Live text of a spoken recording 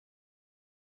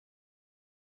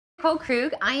Nicole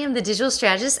Krug. I am the digital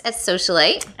strategist at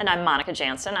Socialite. And I'm Monica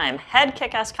Jansen. I'm head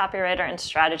kick-ass copywriter and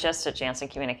strategist at Jansen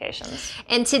Communications.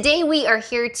 And today we are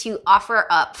here to offer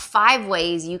up 5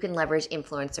 ways you can leverage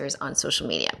influencers on social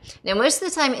media. Now, most of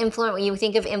the time, when you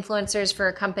think of influencers for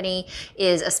a company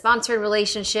is a sponsored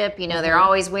relationship. You know, they're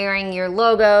always wearing your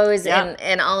logos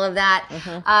and all of that.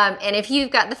 And if you've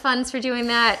got the funds for doing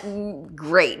that,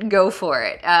 great, go for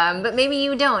it. But maybe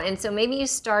you don't. And so maybe you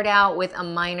start out with a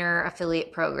minor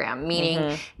affiliate program.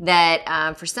 Meaning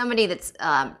that for somebody that's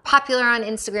popular on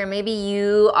Instagram, maybe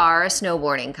you are a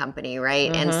snowboarding company,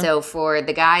 right? And so for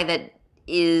the guy that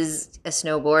is a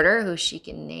snowboarder, who she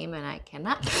can name and I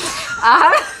cannot,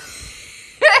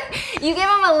 you give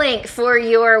him a link for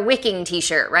your wicking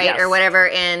t-shirt, right? Or whatever.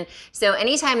 And so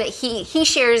anytime that he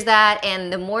shares that,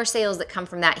 and the more sales that come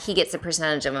from that, he gets a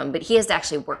percentage of them, but he has to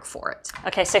actually work for it.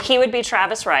 Okay, so he would be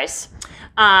Travis Rice.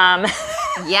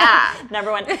 Yeah.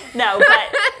 Number one. No,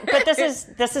 but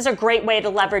this is a great way to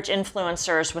leverage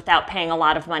influencers without paying a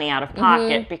lot of money out of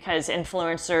pocket, because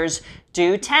influencers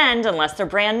do tend, unless they're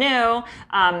brand new,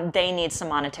 they need some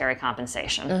monetary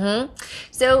compensation.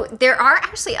 So there are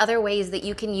actually other ways that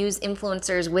you can use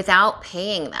influencers without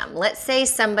paying them. Let's say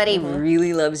somebody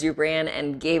really loves your brand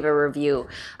and gave a review,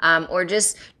 or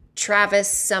just Travis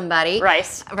somebody.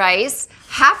 Rice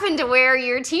happened to wear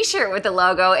your t-shirt with the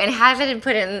logo and have it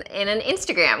put in an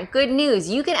Instagram. Good news,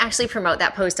 you can actually promote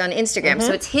that post on Instagram.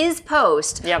 So it's his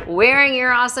post wearing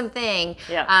your awesome thing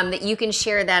that you can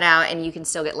share that out and you can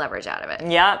still get leverage out of it.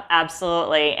 Yep,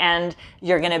 absolutely. And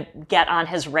you're gonna get on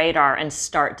his radar and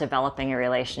start developing a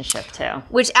relationship too.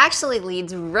 Which actually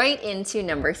leads right into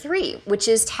number 3, which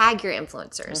is tag your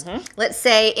influencers. Let's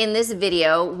say in this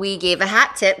video, we gave a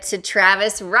hat tip to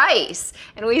Travis Rice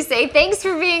and we say, thanks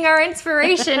for being our inspiration.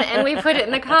 And we put it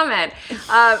in the comment.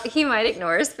 He might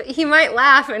ignore us, but he might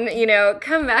laugh and, you know,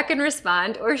 come back and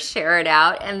respond or share it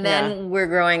out. And then we're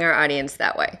growing our audience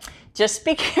that way. Just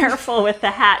be careful with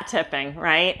the hat tipping,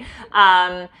 right?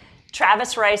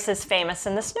 Travis Rice is famous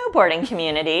in the snowboarding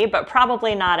community, but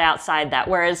probably not outside that.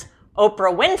 Whereas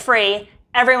Oprah Winfrey,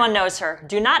 everyone knows her.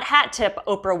 Do not hat tip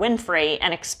Oprah Winfrey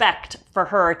and expect for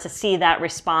her to see that,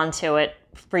 respond to it,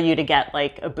 for you to get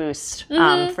like a boost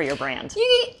for your brand.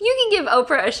 You can give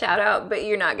Oprah a shout out, but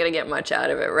you're not gonna get much out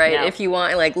of it, right? No. If you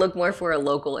want, like, look more for a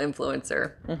local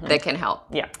influencer that can help.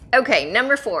 Yeah. Okay,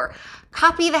 number 4,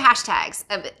 copy the hashtags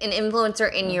of an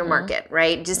influencer in your market,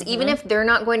 right? Just even if they're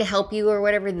not going to help you or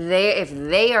whatever, if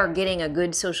they are getting a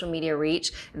good social media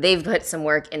reach, they've put some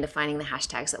work into finding the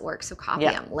hashtags that work. So copy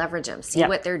them, leverage them, see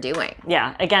what they're doing.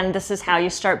 Yeah, again, this is how you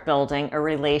start building a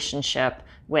relationship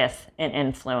with an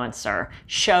influencer.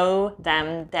 Show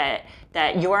them that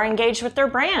you're engaged with their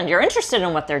brand. You're interested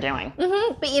in what they're doing.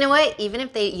 But you know what? Even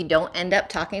if you don't end up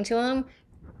talking to them,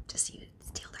 just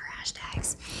steal their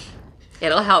hashtags.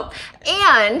 It'll help.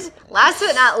 And last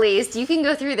but not least, you can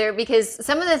go through there, because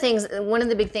some of the things, one of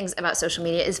the big things about social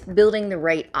media is building the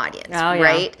right audience,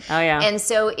 right? Oh, yeah. And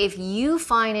so if you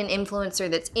find an influencer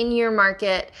that's in your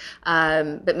market,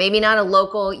 but maybe not a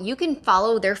local, you can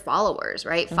follow their followers,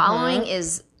 right? Following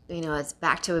is, you know, it's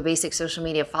back to a basic social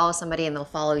media. Follow somebody and they'll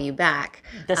follow you back.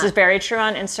 This is very true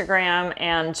on Instagram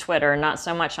and Twitter, not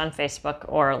so much on Facebook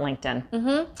or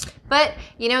LinkedIn. But,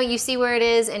 you know, you see where it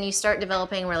is and you start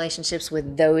developing relationships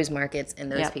with those markets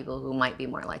and those people who might be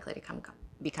more likely to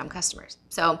become customers.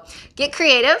 So get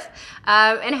creative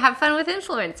and have fun with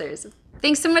influencers.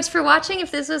 Thanks so much for watching.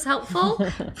 If this was helpful,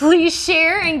 please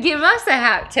share and give us a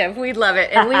hat tip. We'd love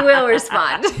it, and we will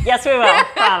respond. Yes, we will.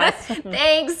 Promise.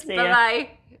 Thanks. Bye-bye.